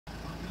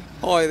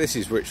Hi, this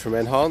is Rich from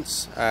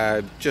Enhance.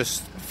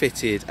 Just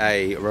fitted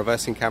a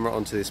reversing camera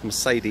onto this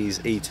Mercedes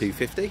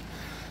E250.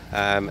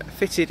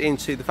 Fitted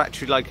into the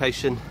factory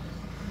location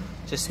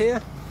just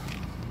here.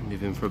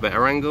 Move in for a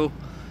better angle.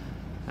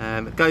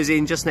 It goes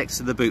in just next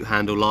to the boot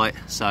handle light,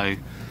 so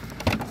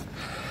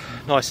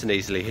nice and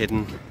easily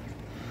hidden.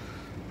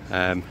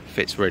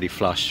 Fits really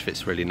flush,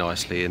 fits really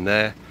nicely in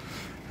there.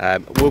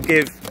 We'll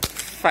give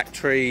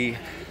factory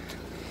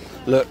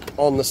look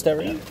on the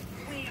stereo.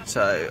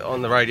 So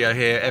on the radio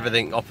here,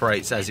 everything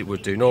operates as it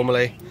would do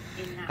normally.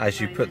 As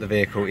you put the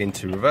vehicle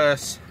into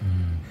reverse,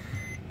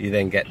 you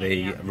then get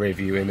the rear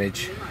view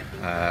image,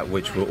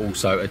 which will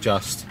also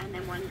adjust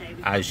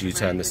as you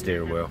turn the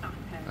steering wheel.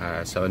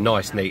 So a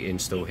nice neat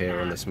install here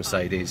on this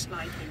Mercedes.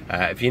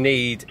 If you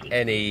need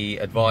any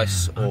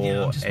advice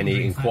or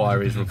any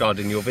inquiries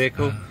regarding your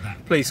vehicle,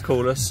 please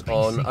call us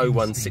on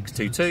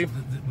 01622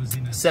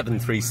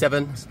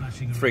 737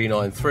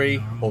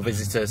 393 or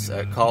visit us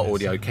at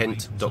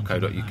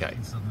caraudiokent.co.uk.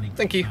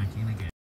 Thank you.